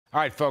All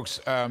right, folks,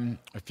 a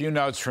few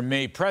notes from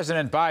me.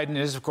 President Biden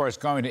is, of course,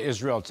 going to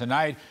Israel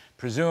tonight,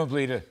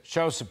 presumably to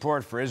show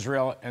support for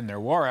Israel in their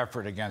war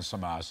effort against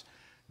Hamas.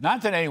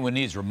 Not that anyone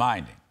needs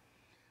reminding,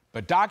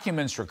 but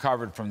documents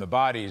recovered from the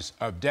bodies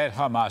of dead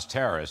Hamas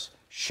terrorists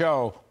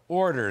show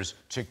orders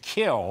to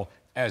kill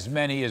as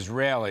many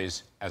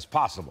Israelis as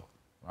possible.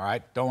 All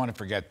right? Don't want to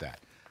forget that.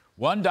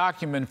 One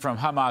document from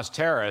Hamas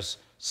terrorists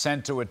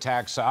sent to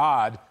attack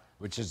Saad,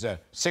 which is a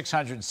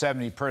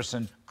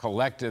 670-person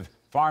collective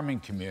farming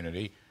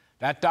community.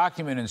 That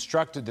document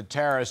instructed the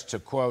terrorists to,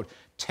 quote,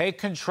 take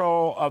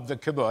control of the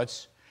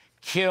kibbutz,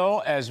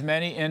 kill as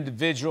many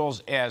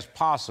individuals as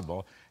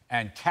possible,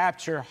 and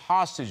capture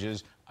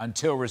hostages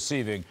until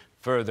receiving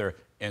further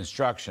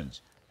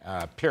instructions,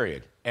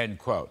 period, end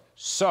quote.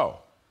 So,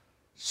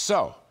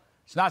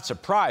 it's not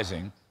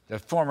surprising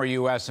that former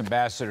U.S.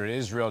 Ambassador to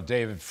Israel,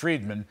 David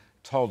Friedman,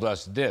 told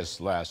us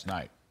this last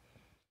night.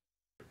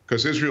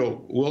 Because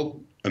Israel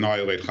will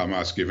annihilate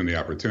Hamas given the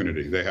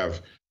opportunity. They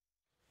have.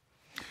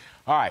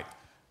 All right.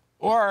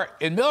 Or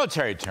in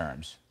military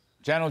terms,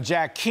 General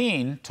Jack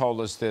Keane told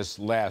us this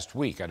last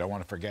week. I don't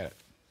want to forget it.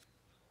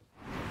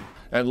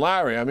 And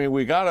Larry, I mean,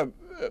 we got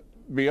to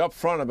be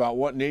upfront about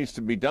what needs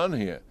to be done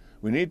here.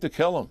 We need to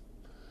kill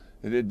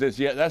them.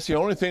 That's the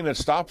only thing that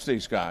stops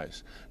these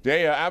guys.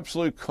 They are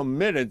absolutely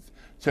committed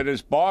to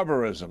this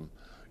barbarism,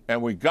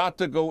 and we got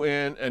to go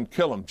in and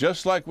kill them,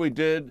 just like we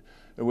did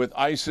with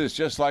ISIS,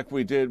 just like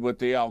we did with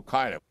the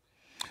Al-Qaeda.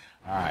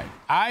 All right.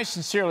 I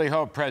sincerely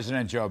hope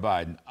President Joe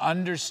Biden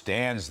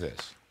understands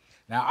this.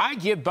 Now, I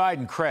give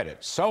Biden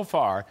credit so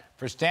far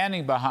for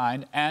standing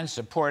behind and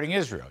supporting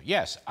Israel.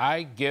 Yes,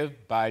 I give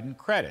Biden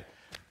credit.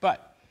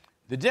 But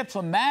the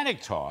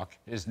diplomatic talk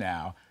is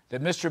now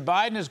that Mr.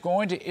 Biden is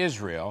going to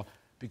Israel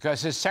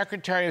because his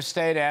Secretary of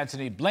State,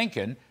 Antony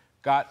Blinken,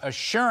 got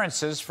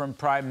assurances from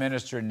Prime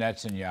Minister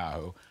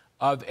Netanyahu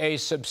of a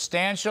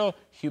substantial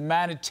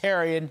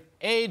humanitarian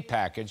aid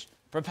package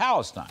for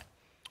Palestine.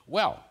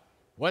 Well,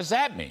 what does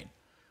that mean?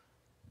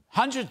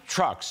 Hundreds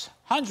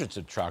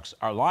of trucks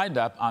are lined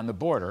up on the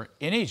border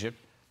in Egypt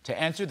to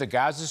enter the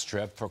Gaza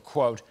Strip for,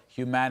 quote,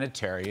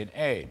 humanitarian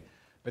aid.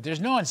 But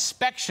there's no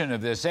inspection of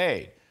this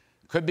aid.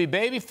 Could be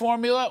baby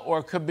formula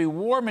or could be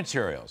war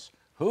materials.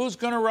 Who's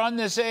going to run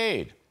this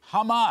aid?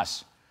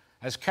 Hamas.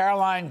 As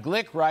Caroline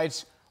Glick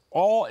writes,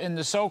 all in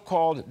the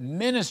so-called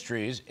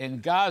ministries in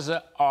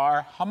Gaza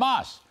are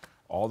Hamas.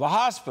 All the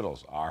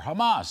hospitals are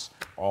Hamas.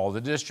 All the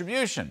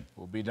distribution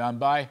will be done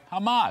by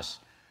Hamas.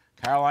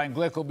 Caroline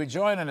Glick will be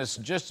joining us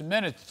in just a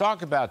minute to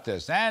talk about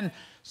this. And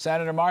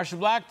Senator Marsha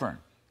Blackburn,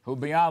 who will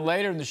be on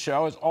later in the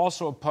show, is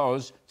also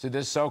opposed to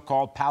this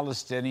so-called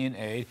Palestinian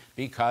aid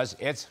because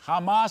it's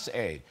Hamas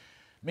aid.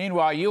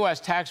 Meanwhile, U.S.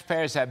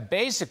 taxpayers have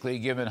basically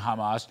given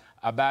Hamas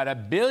about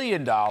 $1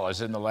 billion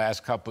in the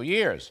last couple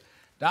years.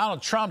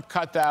 Donald Trump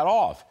cut that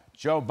off.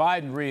 Joe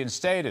Biden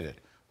reinstated it.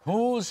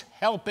 Who's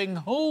helping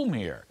whom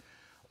here?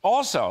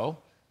 Also,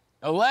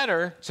 a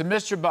letter to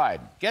Mr.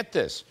 Biden. Get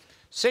this.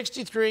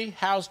 63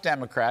 House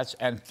Democrats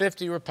and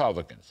 50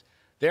 Republicans.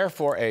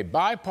 Therefore, a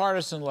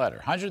bipartisan letter,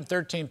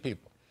 113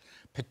 people,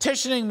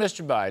 petitioning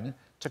Mr. Biden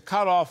to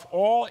cut off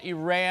all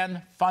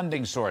Iran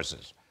funding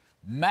sources,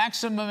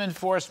 maximum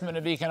enforcement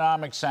of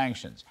economic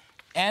sanctions,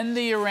 end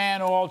the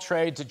Iran oil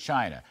trade to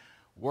China,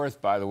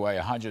 worth, by the way,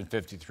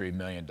 $153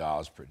 million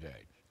per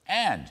day.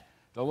 And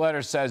the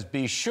letter says,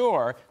 be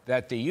sure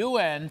that the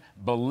UN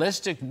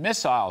ballistic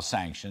missile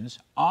sanctions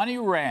on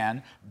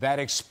Iran that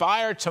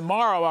expire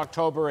tomorrow,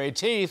 October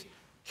 18th,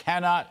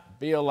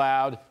 cannot be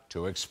allowed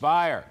to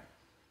expire.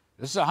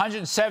 This is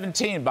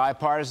 117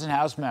 bipartisan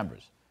House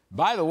members.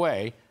 By the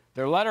way,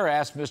 their letter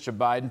asked Mr.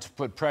 Biden to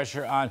put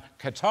pressure on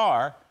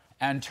Qatar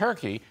and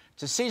Turkey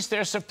to cease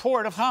their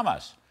support of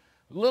Hamas.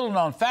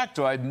 Little-known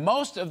factoid,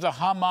 most of the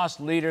Hamas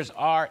leaders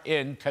are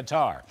in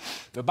Qatar.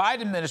 The Biden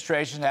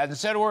administration hasn't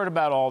said a word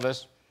about all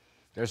this.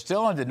 They're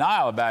still in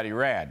denial about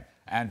Iran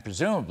and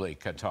presumably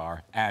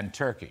Qatar and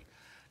Turkey.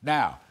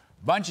 Now,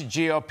 a bunch of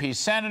GOP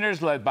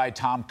senators led by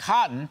Tom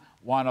Cotton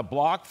want to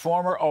block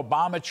former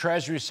Obama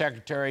Treasury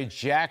Secretary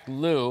Jack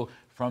Lew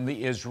from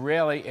the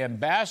Israeli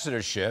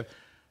ambassadorship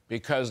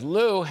because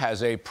Lew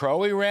has a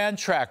pro-Iran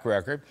track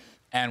record,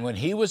 and when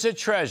he was at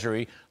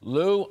Treasury,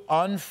 Lew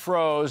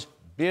unfroze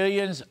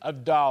billions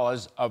of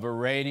dollars of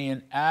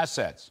Iranian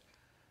assets.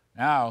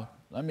 Now,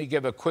 let me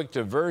give a quick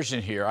diversion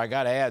here. I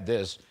got to add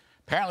this.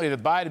 Apparently, the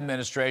Biden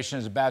administration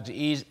is about to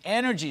ease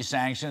energy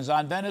sanctions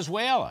on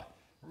Venezuela.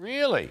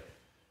 Really?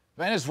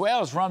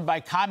 Venezuela is run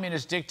by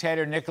communist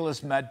dictator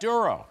Nicolas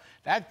Maduro.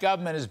 That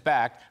government is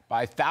backed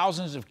by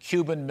thousands of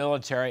Cuban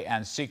military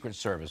and Secret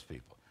Service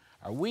people.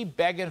 Are we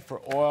begging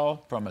for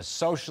oil from a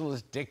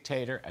socialist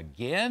dictator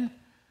again?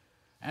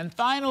 And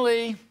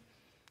finally,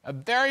 a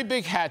very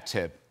big hat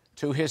tip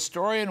to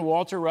historian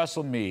Walter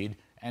Russell Mead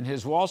and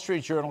his Wall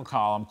Street Journal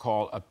column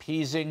called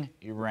Appeasing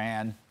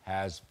Iran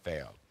Has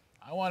Failed.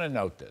 I want to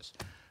note this.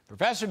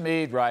 Professor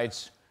Mead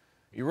writes,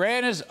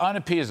 Iran is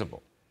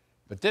unappeasable,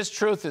 but this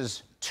truth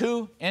is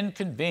too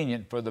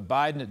inconvenient for the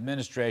Biden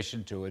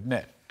administration to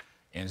admit.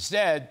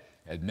 Instead,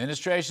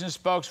 Administration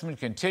spokesmen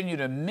continue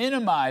to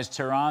minimize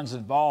Tehran's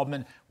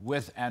involvement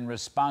with and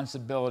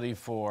responsibility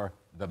for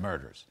the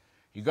murders.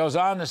 He goes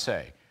on to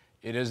say,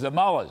 it is the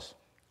mullahs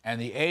and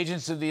the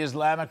agents of the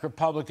Islamic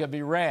Republic of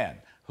Iran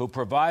who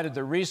provided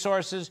the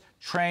resources,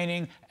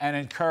 training, and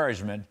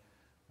encouragement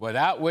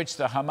without which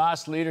the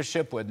Hamas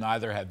leadership would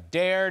neither have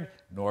dared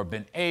nor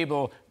been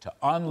able to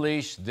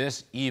unleash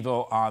this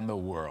evil on the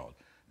world.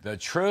 The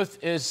truth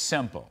is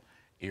simple.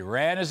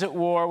 Iran is at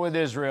war with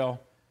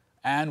Israel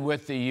and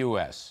with the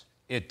U.S.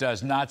 It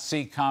does not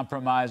seek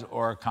compromise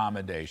or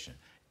accommodation.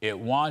 It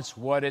wants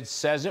what it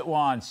says it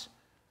wants,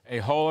 a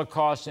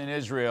Holocaust in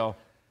Israel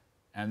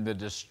and the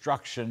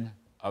destruction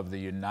of the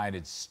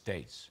United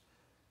States.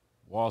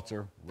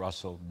 Walter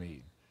Russell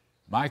Mead.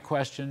 My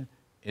question,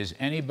 is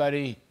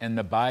anybody in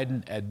the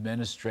Biden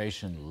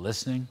administration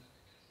listening?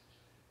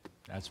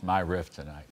 That's my riff tonight.